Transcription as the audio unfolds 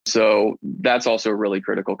So that's also a really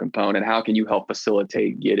critical component. How can you help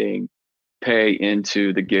facilitate getting pay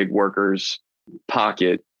into the gig workers'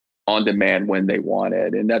 pocket on demand when they want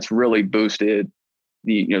it? And that's really boosted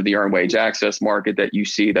the earned wage access market that you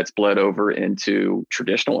see that's bled over into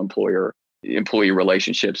traditional employee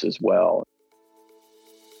relationships as well.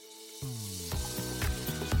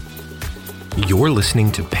 You're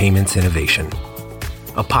listening to Payments Innovation,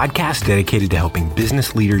 a podcast dedicated to helping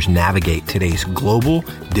business leaders navigate today's global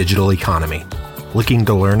digital economy. Looking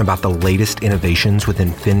to learn about the latest innovations within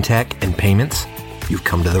fintech and payments? You've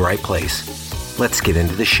come to the right place. Let's get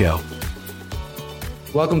into the show.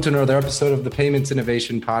 Welcome to another episode of the Payments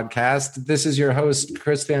Innovation Podcast. This is your host,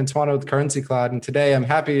 Chris D'Antuono with Currency Cloud. And today I'm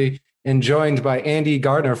happy and joined by Andy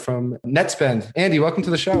Gardner from Netspend. Andy, welcome to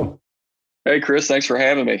the show. Hey, Chris, thanks for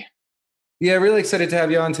having me. Yeah, really excited to have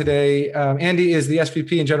you on today. Andy is the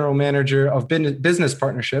SVP and General Manager of Business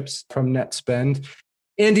Partnerships from Netspend.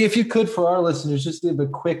 Andy, if you could, for our listeners, just give a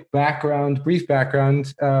quick brief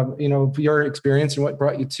background, of your experience and what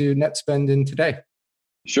brought you to Netspend in today.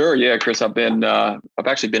 Sure. Yeah, Chris, I've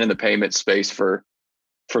actually been in the payment space for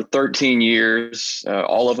 13 years,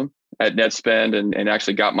 all of them at Netspend, and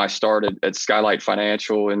actually got my start at Skylight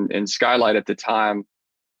Financial. And Skylight at the time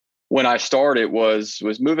when I started was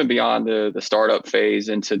moving beyond the startup phase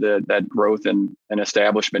into that growth and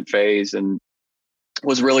establishment phase, and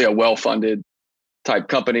was really a well-funded type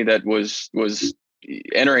company that was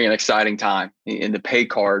entering an exciting time in the pay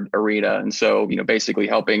card arena. And so, basically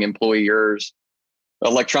helping employers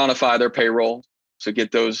electronify their payroll. So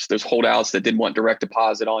get those holdouts that didn't want direct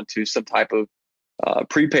deposit onto some type of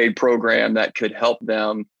prepaid program that could help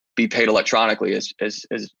them be paid electronically as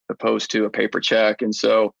opposed to a paper check. And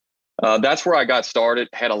so that's where I got started.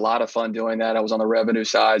 Had a lot of fun doing that. I was on the revenue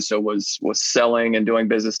side, so was selling and doing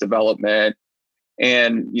business development.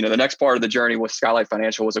 And the next part of the journey was Skylight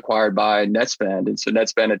Financial was acquired by Netspend. And so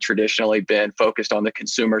Netspend had traditionally been focused on the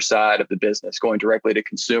consumer side of the business, going directly to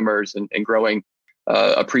consumers and growing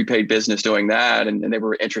a prepaid business doing that. And they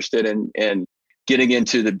were interested in getting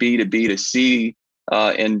into the B2B2C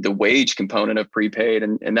and the wage component of prepaid.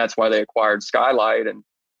 And that's why they acquired Skylight.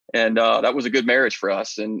 And that was a good marriage for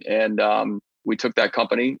us. And we took that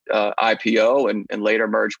company IPO and later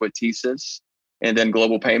merged with TSYS and then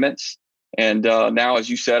Global Payments. And now, as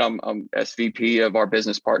you said, I'm SVP of our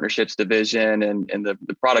business partnerships division, and the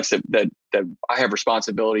products that I have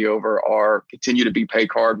responsibility over continue to be pay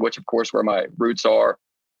card, which of course where my roots are,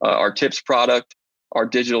 our tips product, our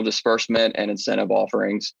digital disbursement and incentive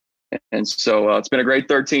offerings. And so it's been a great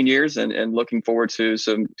 13 years and looking forward to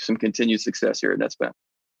some continued success here at Netspend.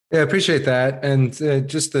 Yeah, I appreciate that. And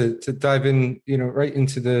just to dive in, right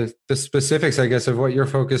into the specifics, I guess, of what you're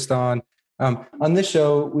focused on. On this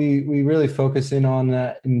show, we really focus in on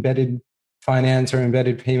that embedded finance or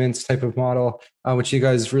embedded payments type of model, which you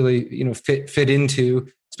guys really, fit into.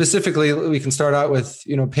 Specifically, we can start out with,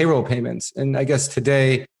 payroll payments. And I guess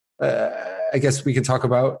today, we can talk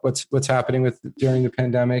about what's happening during the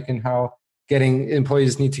pandemic and how getting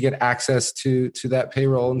employees need to get access to that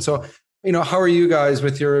payroll. And so, how are you guys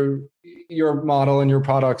with your model and your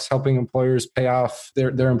products helping employers pay off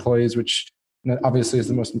their employees, which obviously is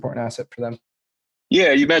the most important asset for them?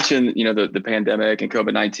 Yeah, you mentioned, the pandemic and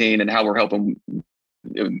COVID-19 and how we're helping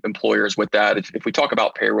employers with that. If we talk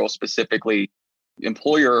about payroll specifically,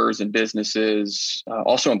 employers and businesses,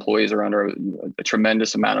 also employees, are under a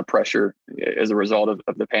tremendous amount of pressure as a result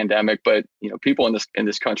of the pandemic. But people in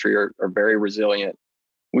this country are very resilient.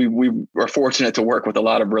 We are fortunate to work with a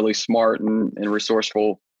lot of really smart and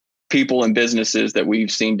resourceful people and businesses that we've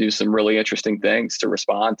seen do some really interesting things to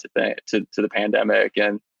respond to the pandemic.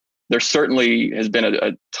 And there certainly has been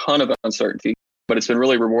a ton of uncertainty, but it's been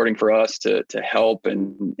really rewarding for us to help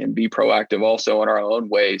and be proactive also in our own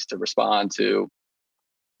ways to respond to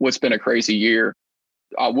what's been a crazy year.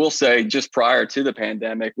 I will say, just prior to the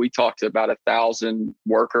pandemic, we talked to about 1,000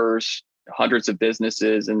 workers, hundreds of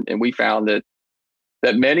businesses, and we found that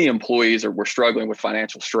many employees were struggling with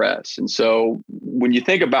financial stress. And so when you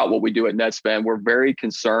think about what we do at Netspend, we're very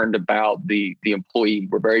concerned about the employee.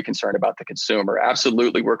 We're very concerned about the consumer.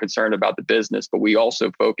 Absolutely, we're concerned about the business, but we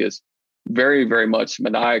also focus very, very much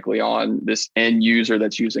maniacally on this end user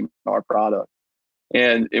that's using our product.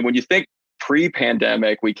 And when you think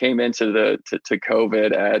pre-pandemic, we came into to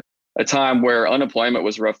COVID at a time where unemployment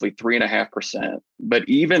was roughly 3.5%. But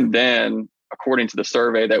even then, according to the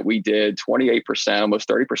survey that we did, 28%, almost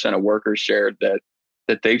 30% of workers shared that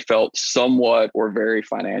they felt somewhat or very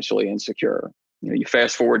financially insecure. You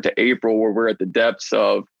fast forward to April, where we're at the depths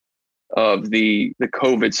of the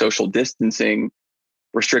COVID social distancing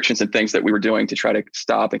restrictions and things that we were doing to try to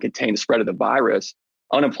stop and contain the spread of the virus.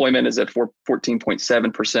 unemployment is at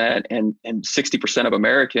 14.7%, and 60% of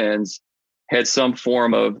Americans had some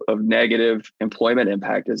form of negative employment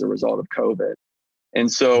impact as a result of COVID.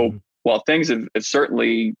 And so while things have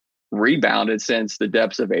certainly rebounded since the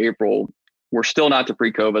depths of April, we're still not to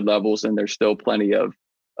pre-COVID levels, and there's still plenty of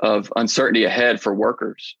uncertainty ahead for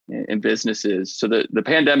workers and businesses. So the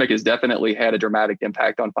pandemic has definitely had a dramatic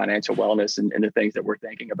impact on financial wellness and the things that we're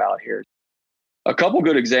thinking about here. A couple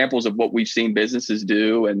good examples of what we've seen businesses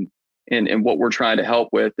do and what we're trying to help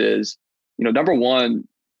with is, number one,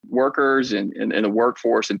 workers and the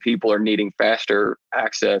workforce and people are needing faster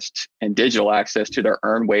access and digital access to their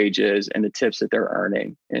earned wages and the tips that they're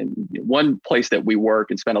earning. And one place that we work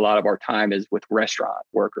and spend a lot of our time is with restaurant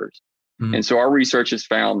workers. And so our research has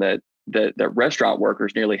found that restaurant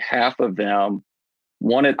workers, nearly half of them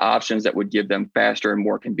wanted options that would give them faster and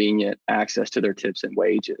more convenient access to their tips and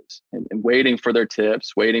wages. And waiting for their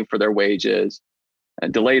tips, waiting for their wages,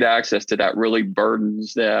 and delayed access to that really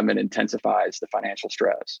burdens them and intensifies the financial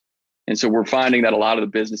stress. And so we're finding that a lot of the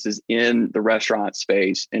businesses in the restaurant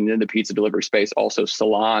space and in the pizza delivery space, also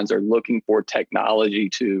salons, are looking for technology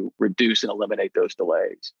to reduce and eliminate those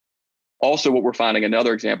delays. Also, what we're finding,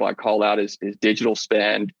 another example I call out is digital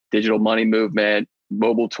spend, digital money movement,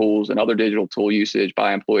 mobile tools, and other digital tool usage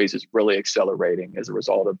by employees is really accelerating as a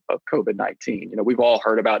result of COVID-19. We've all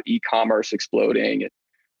heard about e-commerce exploding,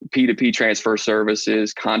 P2P transfer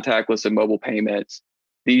services, contactless and mobile payments.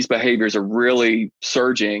 These behaviors are really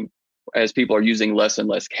surging as people are using less and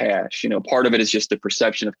less cash. Part of it is just the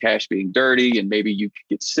perception of cash being dirty, and maybe you could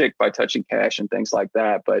get sick by touching cash and things like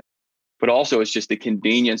that. But also it's just the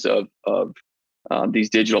convenience of these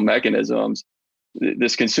digital mechanisms.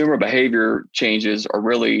 This consumer behavior changes are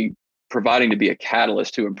really providing to be a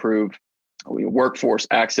catalyst to improve workforce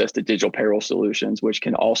access to digital payroll solutions, which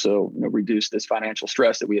can also reduce this financial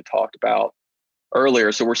stress that we had talked about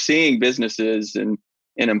earlier. So we're seeing businesses and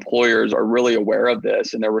employers are really aware of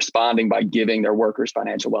this, and they're responding by giving their workers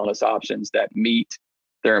financial wellness options that meet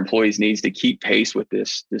their employees' needs to keep pace with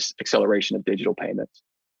this acceleration of digital payments.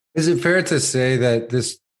 Is it fair to say that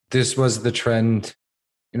this was the trend,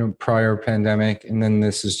 prior pandemic, and then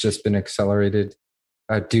this has just been accelerated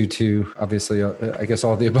due to, obviously, I guess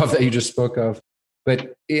all the above that you just spoke of,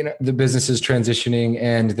 but the businesses transitioning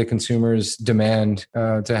and the consumers' demand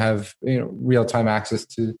to have real-time access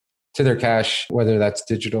to their cash, whether that's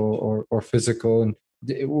digital or physical? And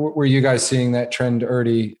were you guys seeing that trend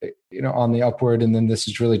already, on the upward, and then this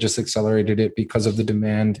has really just accelerated it because of the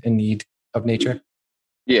demand and need of nature?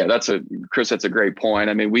 Yeah, Chris, that's a great point.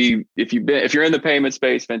 I mean, if you're in the payment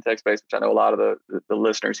space, fintech space, which I know a lot of the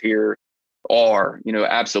listeners here are,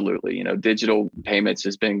 absolutely, digital payments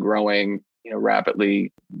has been growing,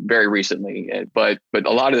 rapidly very recently. But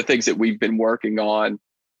a lot of the things that we've been working on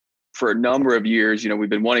for a number of years, we've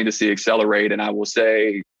been wanting to see accelerate. And I will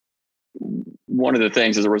say one of the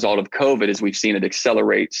things as a result of COVID is we've seen it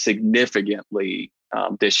accelerate significantly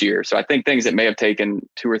this year. So I think things that may have taken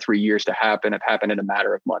 2 or 3 years to happen have happened in a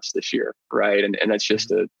matter of months this year, right? And that's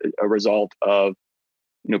just a result of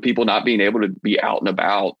people not being able to be out and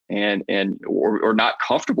about or not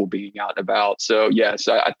comfortable being out and about. So yes,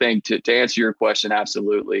 I think to answer your question,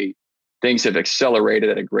 absolutely, things have accelerated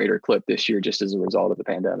at a greater clip this year just as a result of the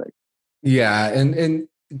pandemic. Yeah, and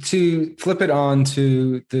to flip it on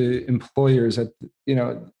to the employers,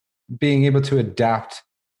 being able to adapt,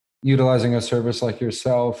 utilizing a service like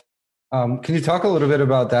yourself. Can you talk a little bit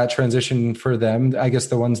about that transition for them? I guess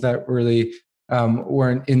the ones that really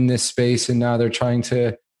weren't in this space and now they're trying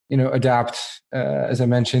to, adapt, as I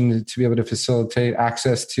mentioned, to be able to facilitate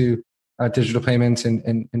access to digital payments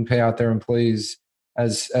and pay out their employees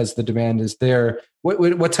as the demand is there.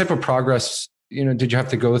 What type of progress, did you have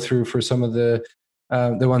to go through for some of the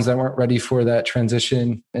ones that weren't ready for that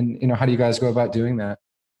transition? And, how do you guys go about doing that?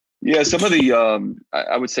 Yeah, some of the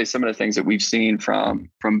I would say some of the things that we've seen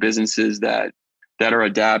from businesses that are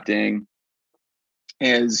adapting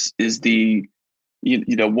is the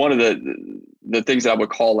one of the things I would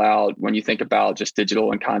call out when you think about just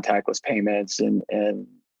digital and contactless payments and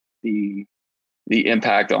the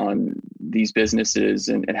impact on these businesses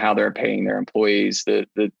and how they're paying their employees.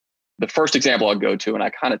 The first example I'll go to, and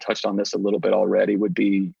I kind of touched on this a little bit already, would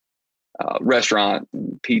be restaurant,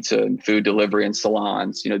 and pizza, and food delivery, and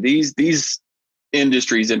salons. These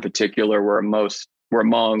industries in particular were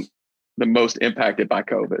among the most impacted by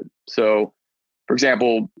COVID. So, for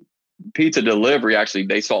example, pizza delivery, actually,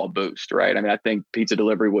 they saw a boost, right? I mean, I think pizza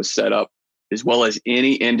delivery was set up as well as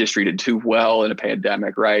any industry to do well in a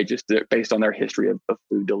pandemic, right? Just based on their history of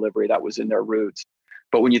food delivery, that was in their roots.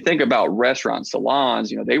 But when you think about restaurant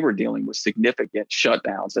salons, they were dealing with significant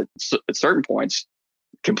shutdowns. At certain points,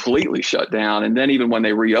 completely shut down. And then even when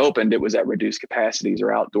they reopened, it was at reduced capacities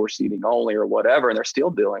or outdoor seating only or whatever, and they're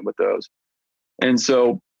still dealing with those. And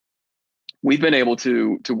so we've been able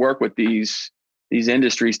to work with these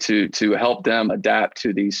industries to help them adapt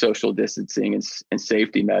to these social distancing and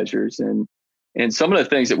safety measures. And some of the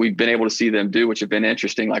things that we've been able to see them do, which have been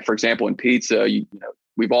interesting, like for example, in pizza,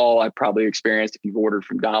 I've probably experienced, if you've ordered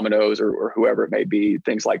from Domino's or whoever it may be,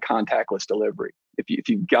 things like contactless delivery. If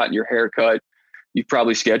you've gotten your hair cut, you've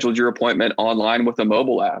probably scheduled your appointment online with a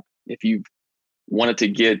mobile app. If you've wanted to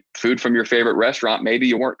get food from your favorite restaurant, maybe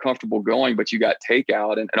you weren't comfortable going, but you got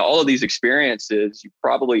takeout. And all of these experiences, you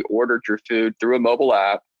probably ordered your food through a mobile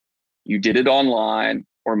app, you did it online,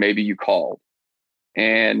 or maybe you called.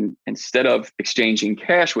 And instead of exchanging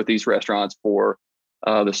cash with these restaurants for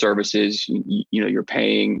the services, you're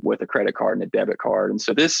paying with a credit card and a debit card. And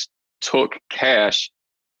so this took cash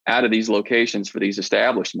out of these locations for these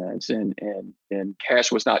establishments, and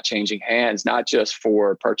cash was not changing hands, not just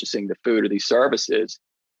for purchasing the food or these services.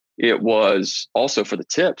 It was also for the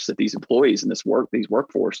tips that these employees and these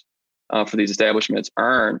workforce for these establishments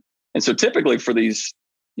earn. And so typically for these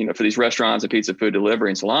restaurants and pizza food delivery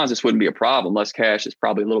and salons, this wouldn't be a problem. Less cash is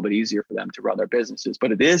probably a little bit easier for them to run their businesses,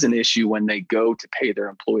 but it is an issue when they go to pay their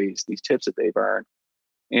employees these tips that they've earned.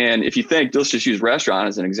 And if you think, let's just use restaurant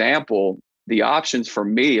as an example, the options for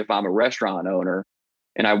me, if I'm a restaurant owner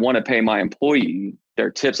and I want to pay my employee their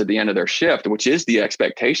tips at the end of their shift, which is the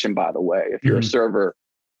expectation, by the way, if you're a server,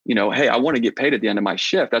 hey, I want to get paid at the end of my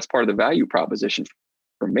shift. That's part of the value proposition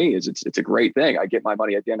for me. Is it's a great thing. I get my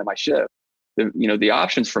money at the end of my shift. The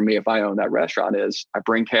options for me, if I own that restaurant, is I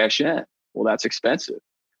bring cash in. Well, that's expensive.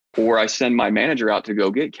 Or I send my manager out to go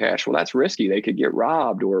get cash. Well, that's risky. They could get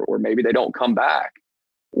robbed, or maybe they don't come back.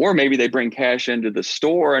 Or maybe they bring cash into the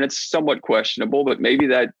store and it's somewhat questionable, but maybe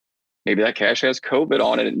that cash has COVID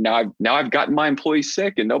on it. And now I've gotten my employees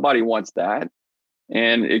sick, and nobody wants that.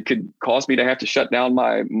 And it could cause me to have to shut down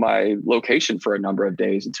my location for a number of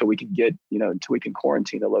days until we can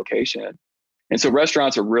quarantine the location. And so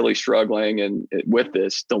restaurants are really struggling with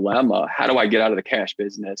this dilemma. How do I get out of the cash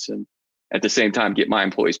business and at the same time get my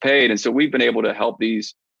employees paid? And so we've been able to help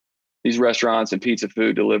these restaurants and pizza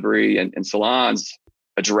food delivery and salons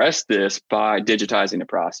address this by digitizing the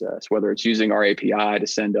process, whether it's using our API to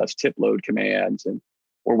send us tip load commands,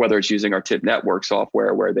 or whether it's using our tip network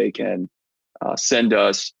software where they can send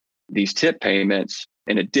us these tip payments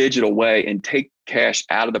in a digital way and take cash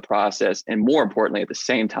out of the process. And more importantly, at the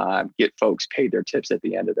same time, get folks paid their tips at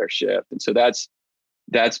the end of their shift. And so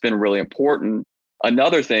that's been really important.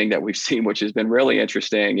 Another thing that we've seen, which has been really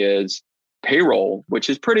interesting, is payroll, which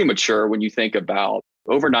is pretty mature when you think about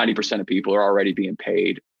over 90% of people are already being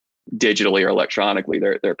paid digitally or electronically,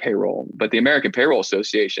 their payroll. But the American Payroll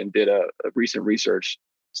Association did a recent research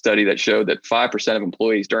study that showed that 5% of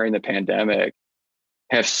employees during the pandemic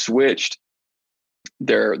have switched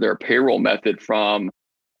their payroll method from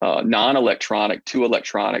non-electronic to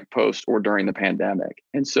electronic post or during the pandemic.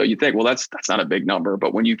 And so you think, well, that's not a big number,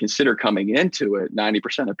 but when you consider coming into it,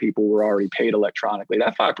 90% of people were already paid electronically.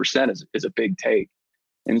 That 5% is a big take.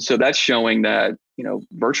 And so that's showing that,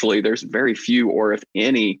 virtually there's very few, or if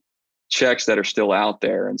any, checks that are still out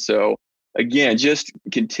there. And so again, just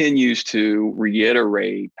continues to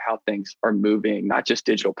reiterate how things are moving, not just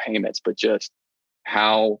digital payments, but just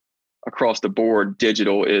how across the board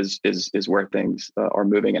digital is where things are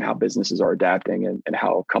moving, and how businesses are adapting, and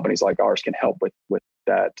how companies like ours can help with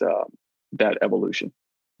that evolution.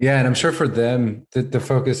 Yeah, and I'm sure for them, the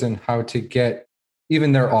focus on how to get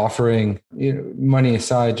even their offering, money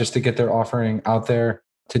aside, just to get their offering out there,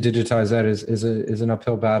 to digitize that is an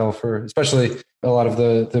uphill battle for especially a lot of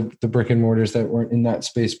the brick and mortars that weren't in that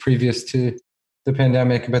space previous to the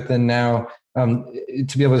pandemic. But then now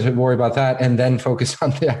to be able to worry about that and then focus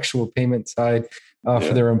on the actual payment side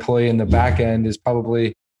for their employee in the back end is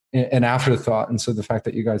probably an afterthought. And so the fact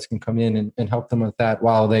that you guys can come in and help them with that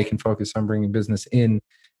while they can focus on bringing business in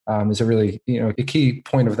is a really, a key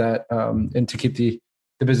point of that, and to keep the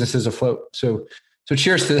businesses afloat. So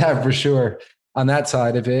cheers to that for sure on that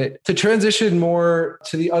side of it. To transition more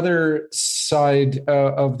to the other side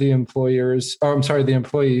of the employees,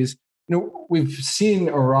 we've seen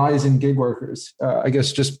a rise in gig workers, I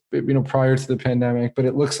guess just, prior to the pandemic, but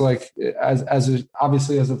it looks like as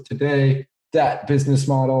obviously as of today, that business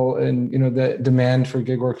model and, the demand for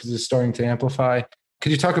gig workers is starting to amplify.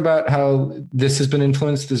 Could you talk about how this has been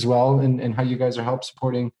influenced as well, and how you guys are help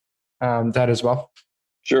supporting that as well?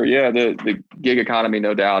 Sure. Yeah. The gig economy,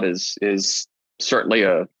 no doubt, is certainly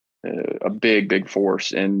a big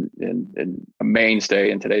force and a mainstay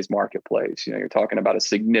in today's marketplace. You're talking about a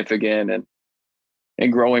significant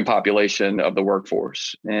and growing population of the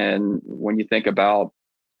workforce. And when you think about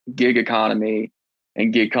gig economy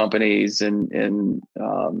and gig companies and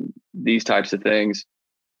these types of things,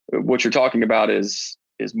 what you're talking about is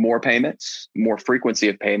more payments, more frequency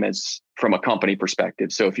of payments from a company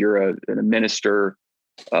perspective. So if you're an administrator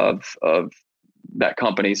of that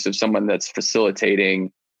company, so someone that's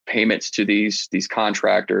facilitating payments to these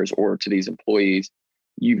contractors or to these employees,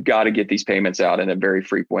 you've got to get these payments out in a very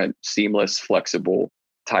frequent, seamless, flexible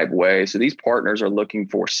type way. So these partners are looking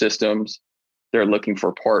for systems. They're looking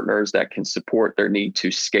for partners that can support their need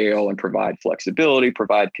to scale and provide flexibility,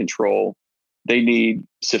 provide control. They need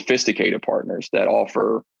sophisticated partners that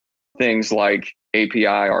offer things like API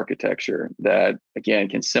architecture that, again,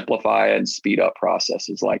 can simplify and speed up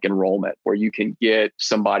processes like enrollment, where you can get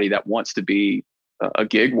somebody that wants to be a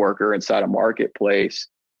gig worker inside a marketplace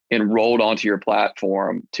enrolled onto your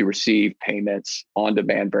platform to receive payments on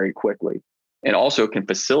demand very quickly, and also can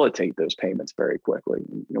facilitate those payments very quickly.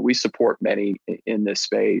 We support many in this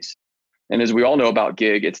space. And as we all know about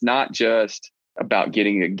gig, it's not just about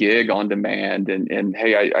getting a gig on demand and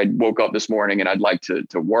hey, I woke up this morning and I'd like to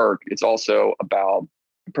work. It's also about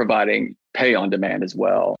providing pay on demand as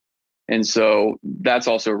well. And so that's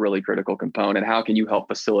also a really critical component. How can you help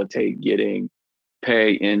facilitate getting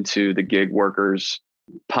pay into the gig workers'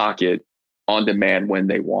 pocket on demand when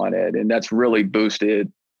they want it? And that's really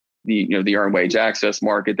boosted the earned wage access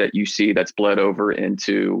market that you see that's bled over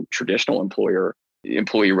into traditional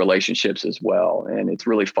employee relationships as well. And it's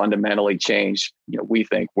really fundamentally changed, we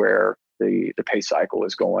think, where the pay cycle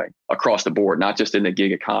is going across the board, not just in the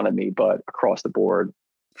gig economy, but across the board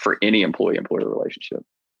for any employee-employer relationship.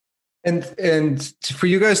 And for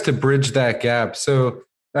you guys to bridge that gap. So,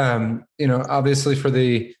 obviously for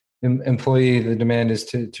the employee, the demand is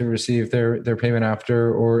to receive their payment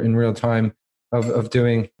after or in real time of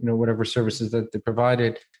doing, whatever services that they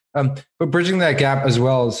provided. But bridging that gap as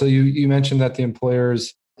well. So you mentioned that the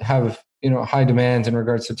employers have, high demands in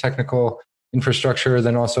regards to technical infrastructure,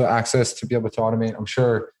 then also access to be able to automate, I'm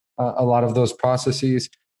sure, a lot of those processes.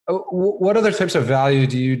 What other types of value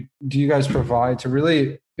do you guys provide to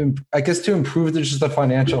really, I guess, to improve just the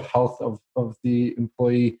financial health of the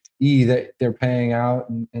employee that they're paying out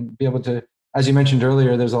and be able to, as you mentioned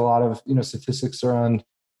earlier, there's a lot of, statistics around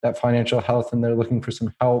that financial health and they're looking for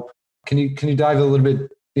some help. Can you dive a little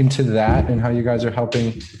bit into that and how you guys are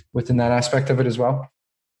helping within that aspect of it as well?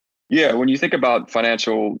 Yeah, when you think about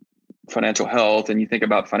financial health and you think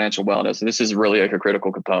about financial wellness, this is really like a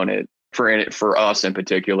critical component for us in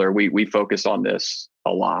particular. We focus on this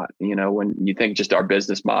a lot. When you think just our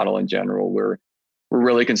business model in general, we're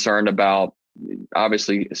really concerned about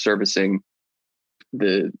obviously servicing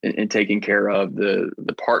and taking care of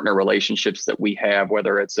the partner relationships that we have,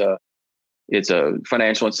 whether it's a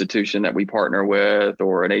financial institution that we partner with,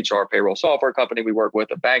 or an HR payroll software company we work with,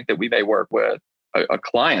 a bank that we may work with, a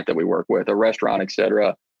client that we work with, a restaurant, et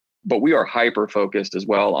cetera. But we are hyper focused as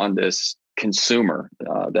well on this consumer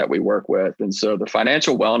that we work with. And so the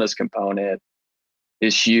financial wellness component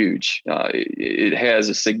is huge. It has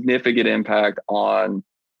a significant impact on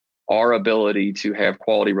our ability to have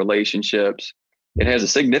quality relationships. It has a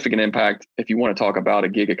significant impact if you want to talk about a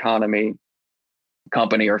gig economy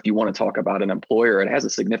company, or if you want to talk about an employer. It has a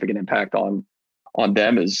significant impact on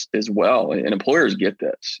them as well. And employers get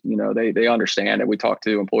this. They understand it. We talk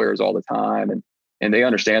to employers all the time, and they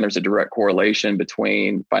understand there's a direct correlation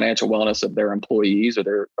between financial wellness of their employees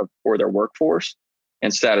or their workforce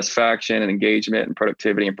and satisfaction and engagement and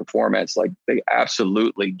productivity and performance. Like, they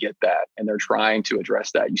absolutely get that, and they're trying to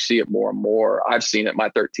address that. You see it more and more. I've seen it my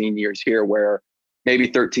 13 years here, where maybe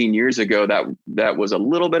 13 years ago that was a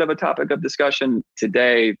little bit of a topic of discussion.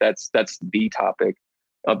 Today, that's the topic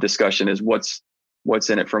of discussion, is what's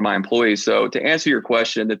in it for my employees. So to answer your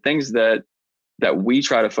question, the things that we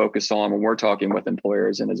try to focus on when we're talking with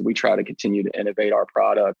employers, and as we try to continue to innovate our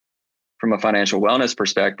product from a financial wellness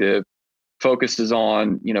perspective, focuses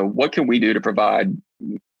on, what can we do to provide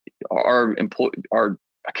our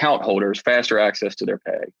account holders faster access to their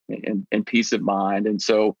pay and peace of mind. And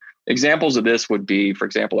so examples of this would be, for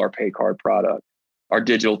example, our pay card product, our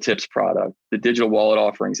digital tips product, the digital wallet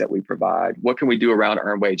offerings that we provide. What can we do around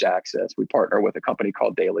earned wage access? We partner with a company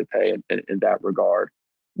called Daily Pay in that regard.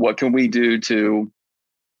 What can we do to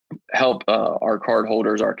help our card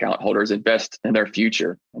holders, our account holders invest in their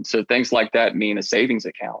future? And so things like that mean a savings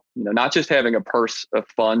account, not just having a purse of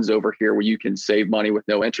funds over here where you can save money with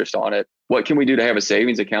no interest on it. What can we do to have a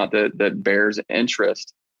savings account that bears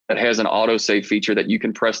interest, that has an auto save feature that you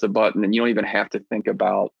can press the button and you don't even have to think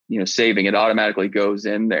about, saving? It automatically goes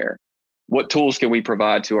in there. what tools can we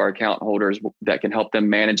provide to our account holders that can help them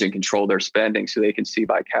manage and control their spending so they can see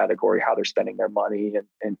by category how they're spending their money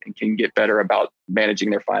and can get better about managing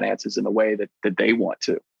their finances in the way that they want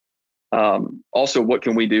to. Also, what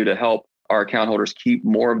can we do to help our account holders keep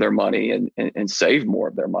more of their money and save more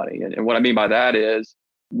of their money? And what I mean by that is,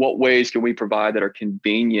 what ways can we provide that are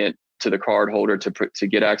convenient to the cardholder to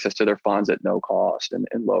get access to their funds at no cost and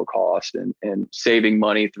low cost, and saving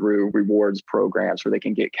money through rewards programs where they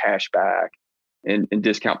can get cash back and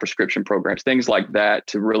discount prescription programs, things like that,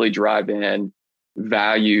 to really drive in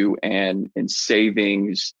value and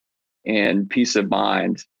savings and peace of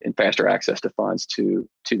mind and faster access to funds to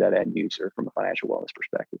that end user from a financial wellness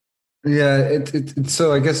perspective. Yeah,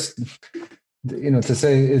 so I guess, to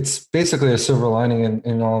say it's basically a silver lining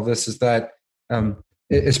in all of this is that,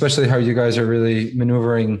 especially how you guys are really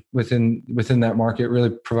maneuvering within that market, really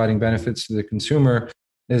providing benefits to the consumer,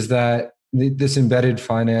 is that this embedded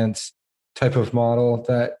finance type of model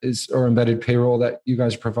or embedded payroll that you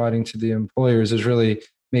guys are providing to the employers is really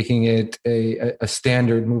making it a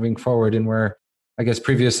standard moving forward. And where I guess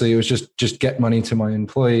previously it was just get money to my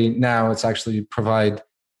employee, now it's actually provide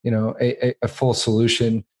a full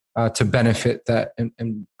solution to benefit that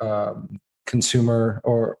consumer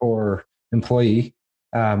or employee.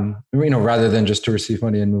 Rather than just to receive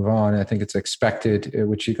money and move on. I think it's expected,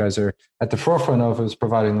 which you guys are at the forefront of, is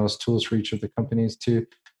providing those tools for each of the companies to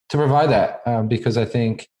provide that. Because I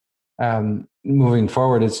think moving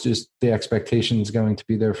forward, it's just the expectation is going to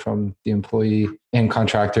be there from the employee and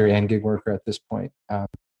contractor and gig worker at this point.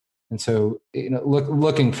 And so,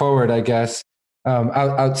 looking forward, I guess,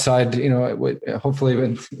 outside, hopefully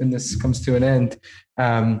when this comes to an end,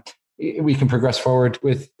 we can progress forward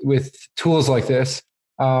with tools like this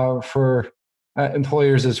for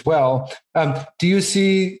employers as well. Do you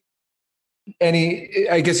see any,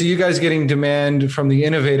 I guess, are you guys getting demand from the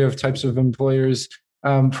innovative types of employers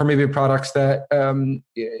for maybe products that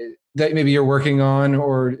maybe you're working on,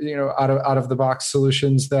 or, out of the box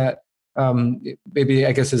solutions that maybe,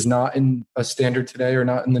 I guess, is not in a standard today or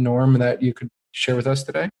not in the norm, that you could share with us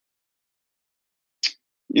today?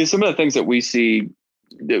 Yeah, some of the things that we see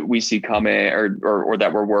coming or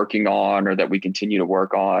that we're working on, or that we continue to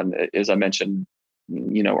work on, as I mentioned,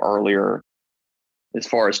 earlier, as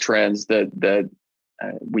far as trends that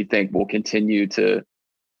we think will continue to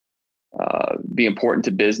be important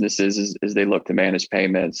to businesses as they look to manage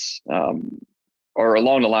payments, or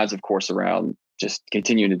along the lines, of course, around just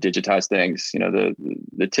continuing to digitize things.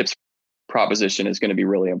 The tips proposition is going to be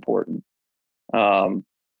really important.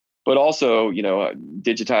 But also,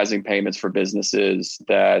 digitizing payments for businesses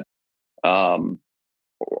that are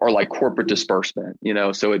like corporate disbursement,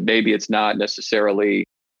 so it's not necessarily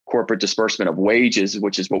corporate disbursement of wages,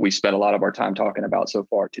 which is what we spent a lot of our time talking about so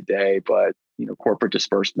far today, but, corporate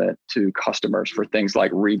disbursement to customers for things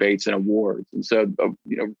like rebates and awards. And so,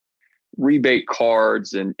 rebate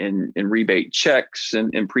cards and rebate checks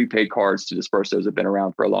and prepaid cards to disperse those have been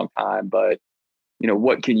around for a long time. But,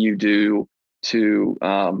 what can you do to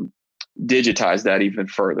digitize that even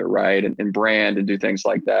further, right? And brand and do things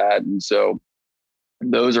like that. And so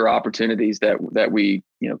those are opportunities that we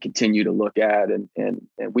continue to look at, and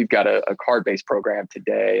we've got a card-based program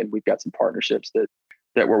today, and we've got some partnerships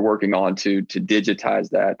that we're working on to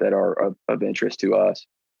digitize that are of interest to us.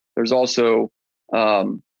 There's also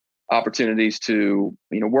opportunities to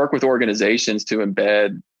work with organizations to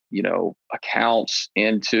embed accounts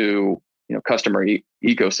into customer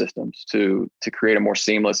ecosystems to create a more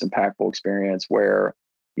seamless, impactful experience where,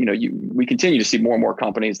 we continue to see more and more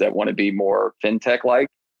companies that want to be more fintech-like.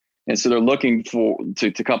 And so they're looking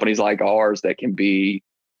to companies like ours that can be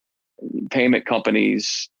payment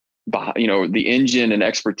companies, the engine and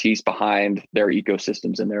expertise behind their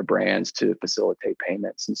ecosystems and their brands to facilitate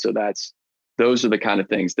payments. And so those are the kind of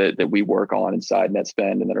things that we work on inside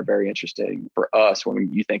Netspend, and that are very interesting for us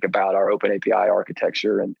when you think about our open API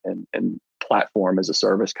architecture and platform as a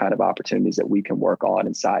service kind of opportunities that we can work on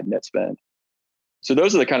inside Netspend. So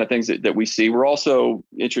those are the kind of things that we see. We're also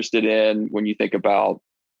interested in, when you think about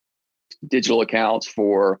digital accounts,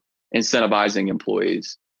 for incentivizing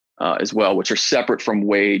employees as well, which are separate from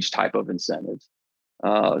wage type of incentives.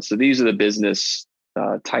 So these are the business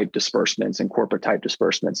type disbursements and corporate type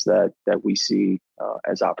disbursements that we see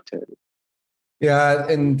as opportunity. Yeah,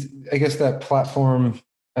 and I guess that platform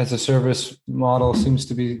as a service model seems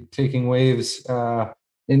to be taking waves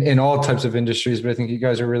in all types of industries. But I think you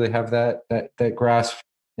guys really have that grasp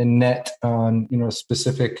and net on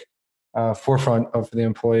specific forefront of the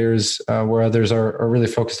employers, where others are really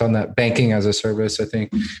focused on that banking as a service. I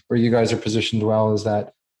think where you guys are positioned well is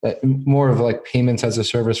that more of like payments as a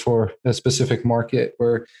service for a specific market,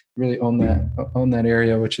 where really own that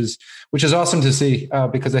area, which is awesome to see,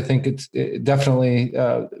 because I think it's definitely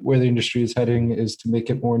where the industry is heading, is to make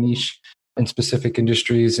it more niche in specific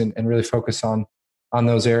industries and really focus on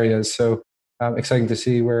those areas. So exciting to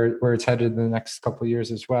see where it's headed in the next couple of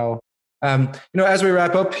years as well. As we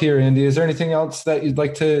wrap up here, Andy, is there anything else that you'd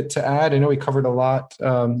like to add? I know we covered a lot,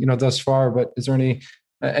 thus far, but is there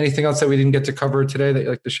anything else that we didn't get to cover today that you'd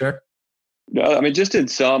like to share? No, I mean, just in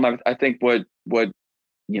sum, I think what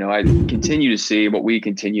I continue to see, what we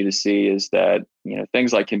continue to see, is that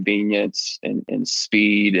things like convenience and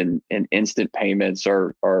speed and instant payments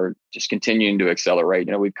are just continuing to accelerate.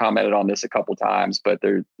 We've commented on this a couple times, but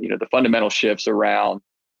the fundamental shifts around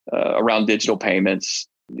digital payments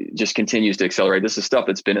just continues to accelerate. This is stuff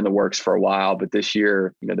that's been in the works for a while, but this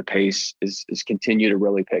year, the pace is continued to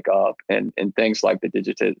really pick up, and things like the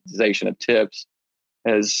digitization of tips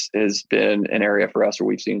has been an area for us where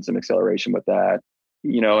we've seen some acceleration with that.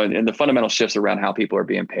 And the fundamental shifts around how people are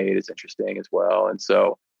being paid is interesting as well. And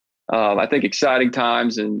so I think exciting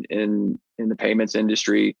times in the payments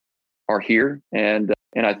industry are here. And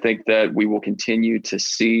I think that we will continue to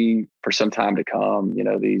see for some time to come,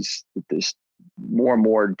 this more and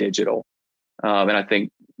more digital. And I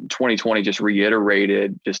think 2020 just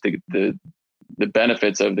reiterated just the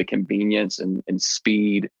benefits of the convenience and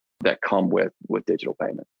speed that come with digital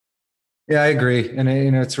payment. Yeah, I agree. And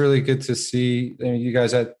it's really good to see you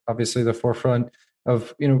guys at obviously the forefront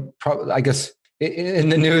of, I guess in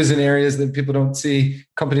the news in areas that people don't see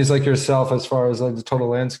companies like yourself as far as like the total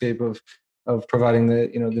landscape of providing the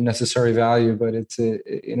necessary value. But it's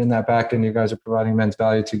in that back end, you guys are providing immense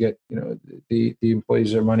value to get, the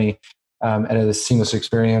employees their money at a seamless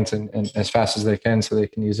experience and as fast as they can, so they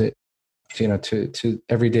can use it, to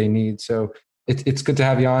everyday needs. So it's good to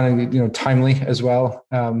have you on, and timely as well,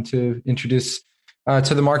 to introduce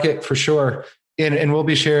to the market for sure. And we'll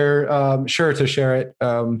be sure to share it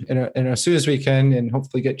and as soon as we can, and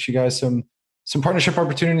hopefully get you guys some partnership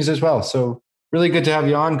opportunities as well. So really good to have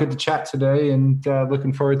you on. Good to chat today, and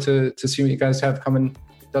looking forward to seeing what you guys have coming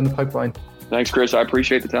down the pipeline. Thanks, Chris. I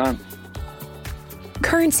appreciate the time.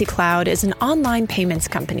 Currency Cloud is an online payments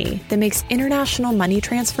company that makes international money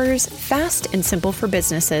transfers fast and simple for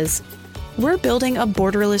businesses. We're building a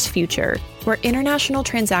borderless future where international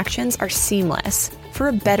transactions are seamless for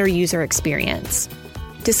a better user experience.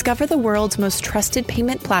 Discover the world's most trusted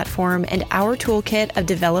payment platform and our toolkit of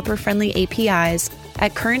developer-friendly APIs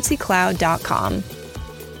at currencycloud.com.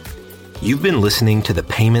 You've been listening to the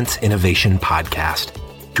Payments Innovation Podcast.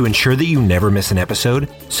 To ensure that you never miss an episode,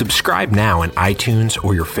 subscribe now in iTunes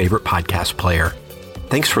or your favorite podcast player.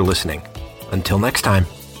 Thanks for listening. Until next time.